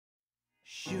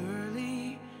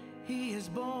Surely he has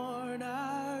borne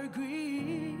our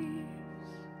griefs,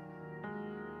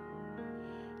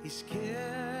 he's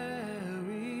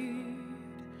carried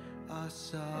our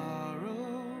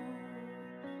sorrow.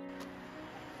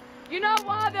 You know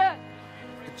why the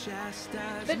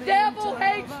devil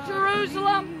hates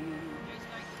Jerusalem?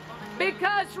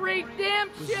 Because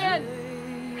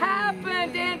redemption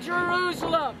happened in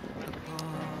Jerusalem.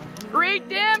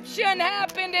 Redemption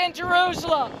happened in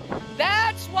Jerusalem.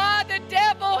 That's why the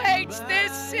devil hates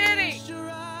this city.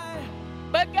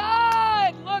 But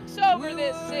God looks over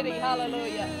this city.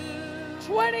 Hallelujah.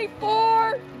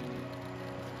 24,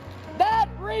 that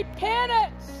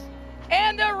repentance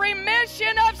and the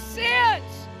remission of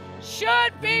sins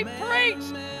should be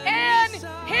preached in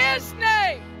His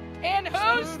name. In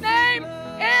whose name?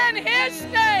 In His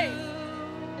name.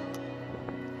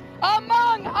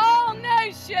 Among all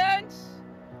nations,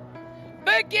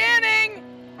 beginning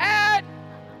at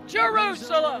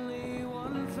Jerusalem.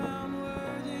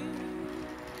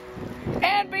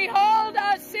 And behold,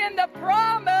 I send the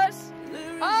promise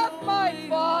of my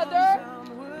Father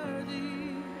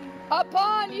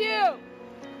upon you,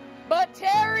 but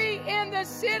tarry in the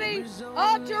city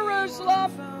of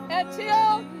Jerusalem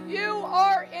until you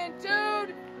are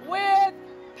endued with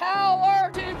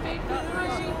power.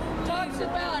 2:53 talks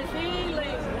about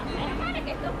healing.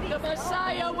 The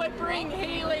Messiah would bring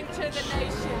healing to the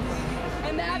nations.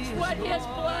 And that's what His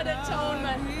blood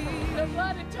atonement, the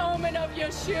blood atonement of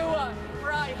Yeshua,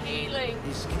 brought healing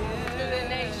to the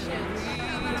nations.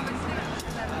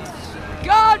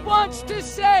 God wants to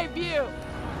save you.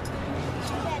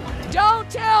 Don't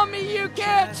tell me you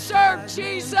can't serve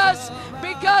Jesus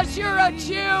because you're a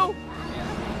Jew.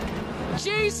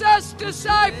 Jesus'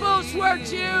 disciples were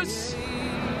Jews.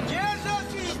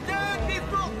 Jesus is dead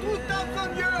before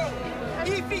 2,000 years.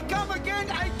 If He come again,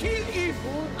 I kill Him.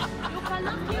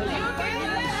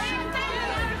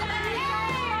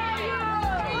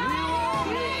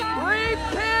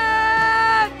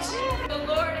 Repent! The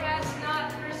Lord has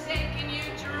not forsaken you,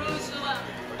 Jerusalem.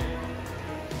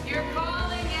 You're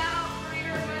calling out for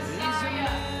your Messiah.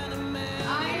 I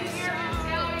am here to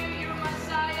tell you your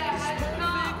Messiah has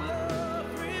come.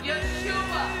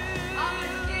 Yeshua,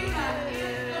 HaMashiach,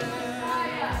 is the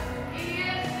Messiah. He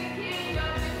is the King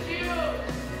of the Jews.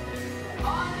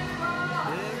 On the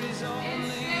cross,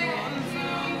 instead,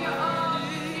 King of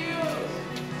the Jews.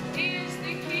 He is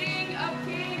the King of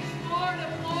kings, Lord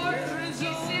of lords. He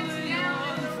sits down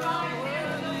at the right hand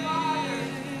of the Father.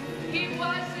 He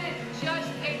wasn't just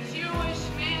a Jewish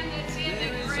man that's in the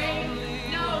grave.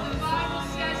 No, the Bible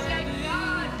says that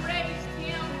God raised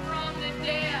Him from the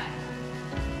dead.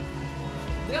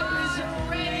 God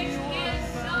raised His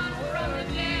Son from the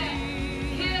dead.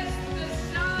 The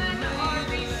Son are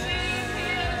receiving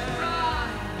His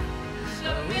bride.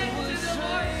 Submit to the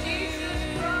Lord Jesus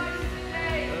Christ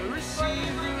today for the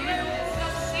forgiveness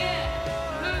of sin.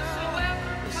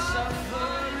 Whosoever comes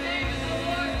upon the name of the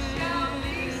Lord shall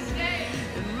be saved.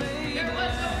 There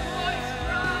was a voice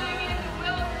crying in the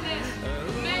wilderness,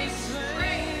 make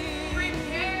straight,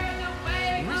 prepare the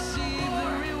way of the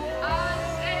Lord.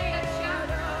 Isaiah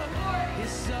chapter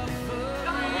 40. John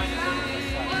the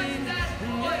Baptist was that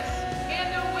voice in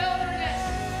the wilderness.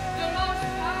 The most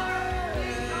powerful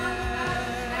thing John the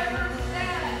Baptist ever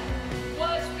said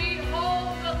was, behold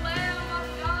the Lamb of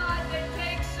God that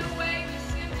takes away the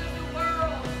sins of the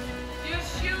world.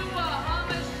 Yeshua,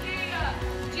 HaMashiach,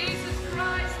 Jesus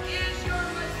Christ is your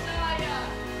Messiah.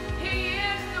 He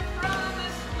is the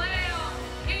promised Lamb.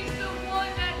 He's the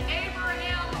one that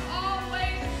Abraham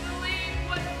always believed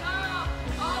would come.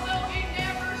 Although he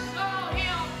never saw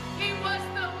Him, He was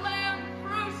the Lamb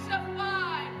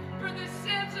crucified for the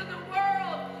sins of the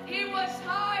world. He was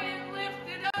high and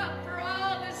lifted up for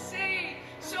all to see,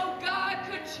 so God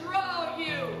could draw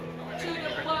you to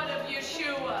the blood of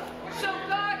Yeshua. So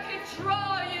God could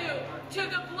draw you to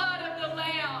the blood of the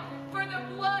Lamb, for the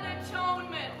blood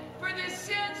atonement, for the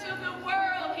sins of the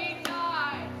world He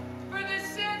died. For the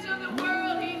sins of the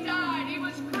world He died. He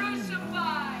was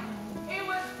crucified. He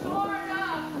was torn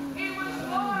up. He was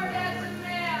marred as a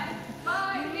man.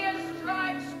 By His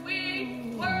stripes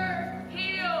we were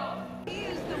healed. He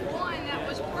is the one that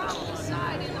was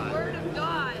prophesied in the Word of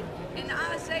God in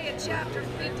Isaiah chapter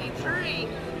 53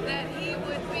 that He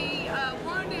would be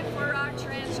wounded for our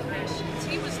transgressions.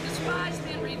 He was despised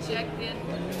and rejected,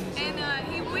 and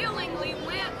He willingly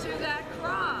went to that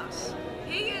cross.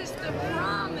 He is the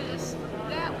promise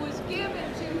that was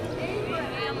given to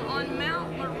Abraham on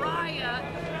Mount Moriah,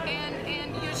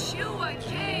 and Yeshua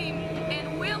came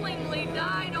and willingly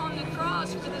died on the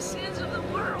cross for the sins of the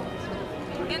world.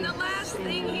 And the last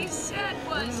thing He said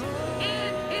was,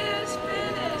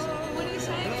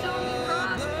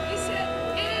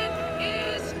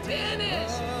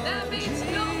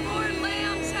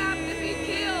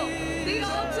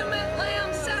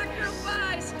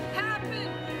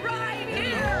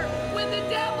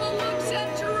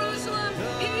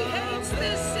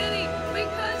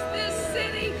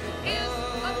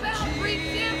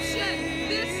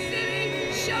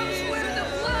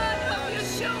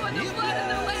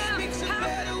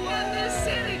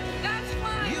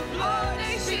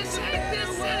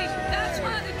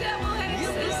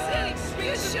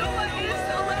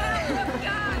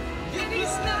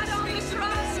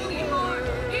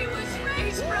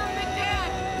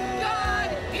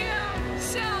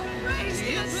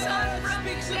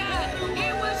 dead. He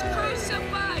was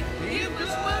crucified. He was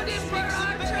wounded for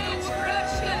our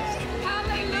transgressions.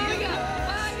 Hallelujah.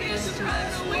 By his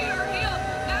stripes we are healed.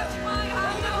 That's why I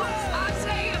know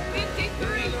Isaiah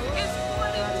 53 is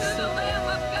pointing to the Lamb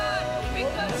of God,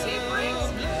 because he brings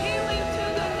healing to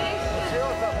the nation.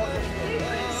 He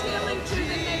brings healing to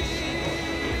the nation.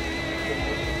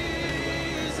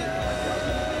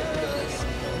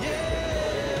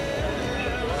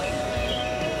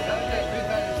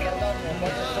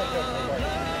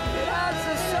 That's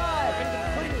the Son.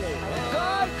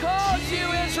 God calls you,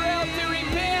 Israel, to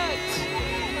repent.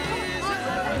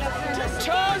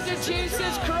 Turn to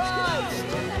Jesus Christ.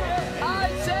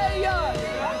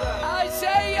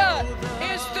 Isaiah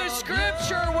is the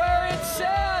scripture where it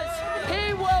says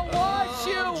he will wash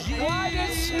you white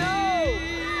as snow.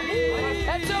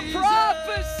 That's a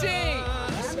prophecy.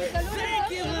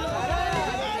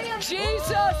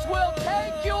 Jesus will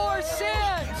take your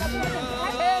sins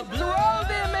and throw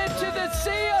them into the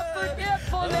sea of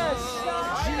forgetfulness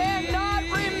and not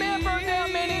remember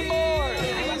them anymore.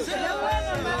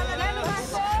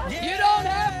 You don't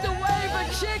have to wave a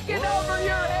chicken over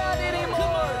your head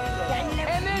anymore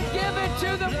and then give it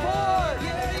to the poor.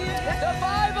 The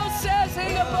Bible says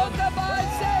in the book of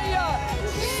Isaiah,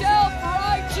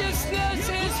 self-righteousness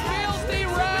is filthy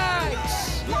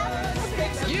rags.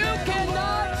 You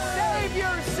cannot save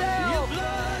yourself.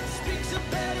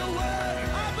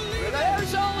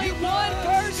 There's only one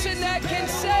person that can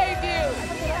save you.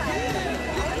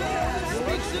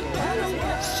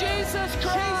 It's Jesus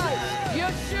Christ,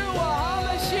 Yeshua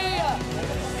HaMashiach.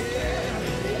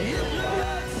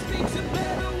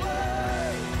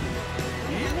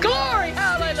 Glory,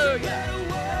 hallelujah.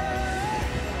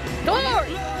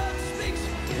 Glory.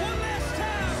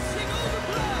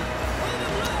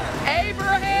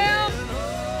 Abraham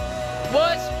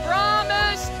was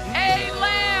promised a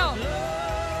lamb.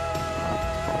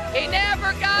 He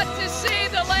never got to see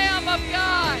the Lamb of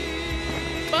God,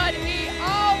 but he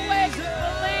always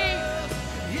believed.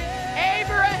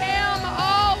 Abraham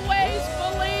always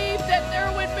believed that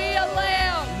there would be a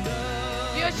lamb.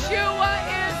 Yeshua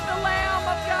is the Lamb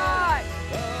of God.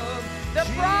 The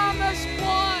promised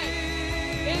one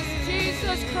is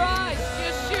Jesus Christ,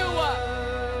 Yeshua.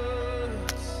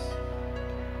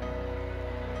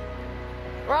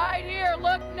 Right here,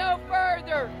 look no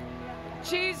further.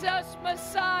 Jesus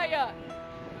Messiah,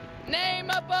 name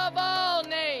above all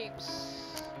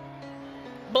names.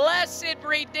 Blessed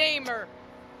Redeemer,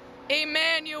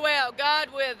 Emmanuel, God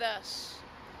with us.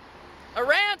 A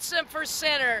ransom for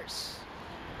sinners.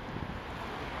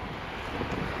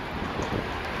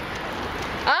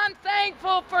 I'm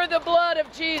thankful for the blood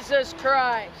of Jesus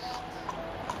Christ.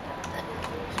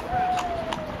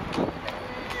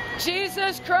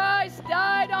 Jesus Christ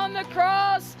died on the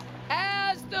cross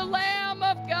as the Lamb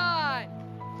of God.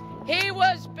 He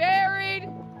was buried.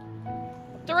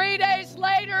 3 days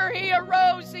later, he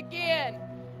arose again.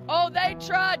 Oh, they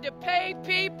tried to pay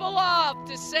people off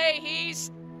to say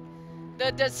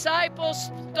the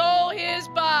disciples stole his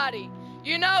body.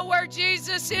 You know where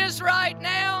Jesus is right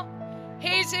now?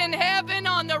 He's in heaven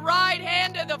on the right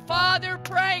hand of the Father,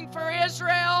 praying for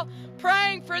Israel,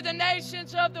 praying for the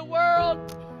nations of the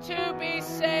world to be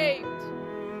saved.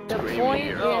 The point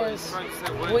is,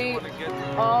 we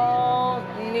all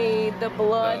need the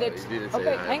blood.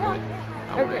 Okay, hang on.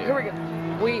 Okay, here we go.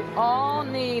 We all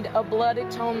need a blood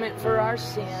atonement for our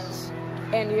sins,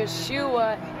 and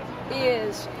Yeshua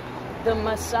is the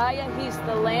Messiah. He's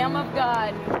the Lamb of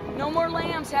God. No more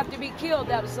lambs have to be killed.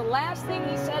 That was the last thing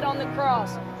he said on the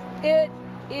cross. It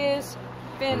is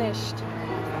finished.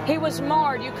 He was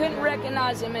marred. You couldn't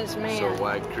recognize him as man. So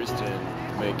why Christian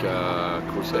make a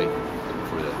crusade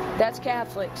for that? That's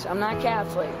Catholics. I'm not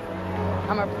Catholic.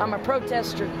 I'm a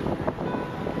Protestant.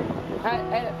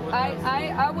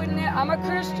 I'm a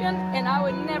Christian, and I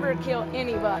would never kill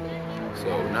anybody. So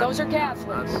those are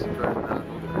Catholics.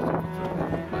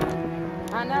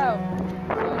 I know.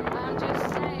 But I'm just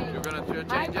saying. You're gonna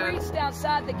change I preached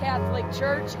outside the Catholic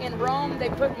Church in Rome. They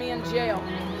put me in jail.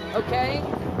 Okay?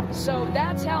 So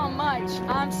that's how much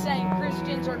I'm saying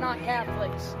Christians are not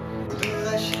Catholics.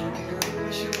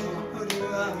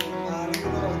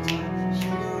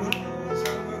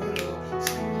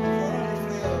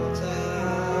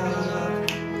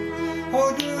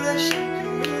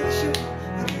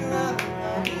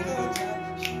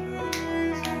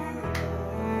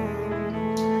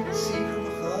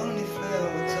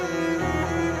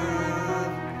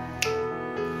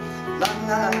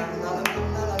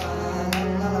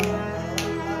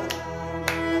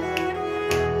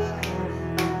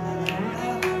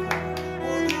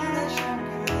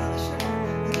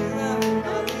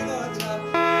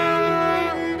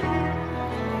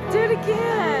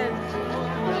 again.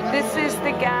 This is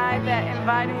the guy that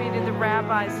invited me to the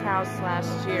rabbi's house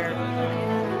last year.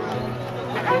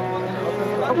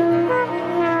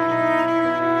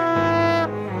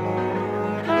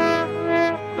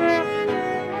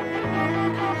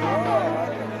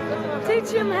 Teach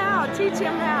him how. Teach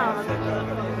him how.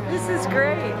 This is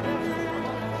great.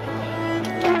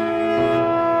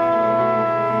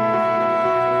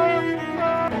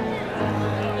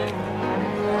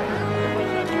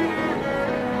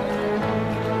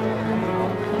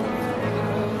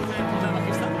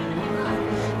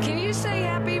 Can you say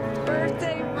happy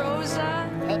birthday, Rosa?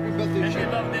 Happy birthday,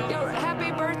 Chef.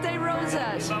 Happy birthday, Rosa.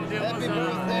 Happy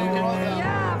birthday, Rosa.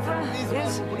 Yeah,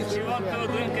 Please, You want to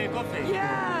drink a coffee?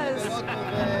 yes.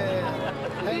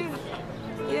 Hey.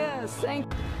 Yes, thank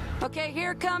you. Okay,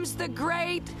 here comes the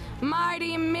great,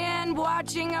 mighty men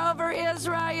watching over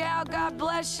Israel. God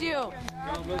bless you.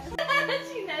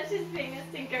 She knows she's being a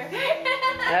stinker.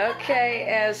 Okay,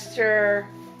 Esther.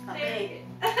 Okay.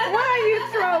 Why you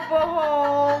throw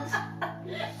beholds?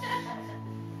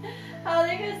 Oh,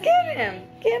 there goes Get him.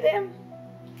 Get him.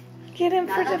 Get him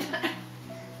for the...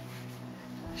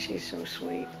 She's so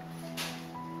sweet.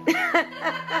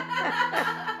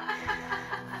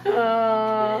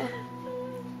 Oh,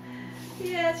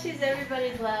 Yeah, she's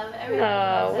everybody's love. Everybody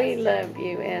oh, loves we Esther. love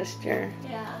you, Esther.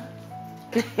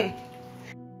 Yeah.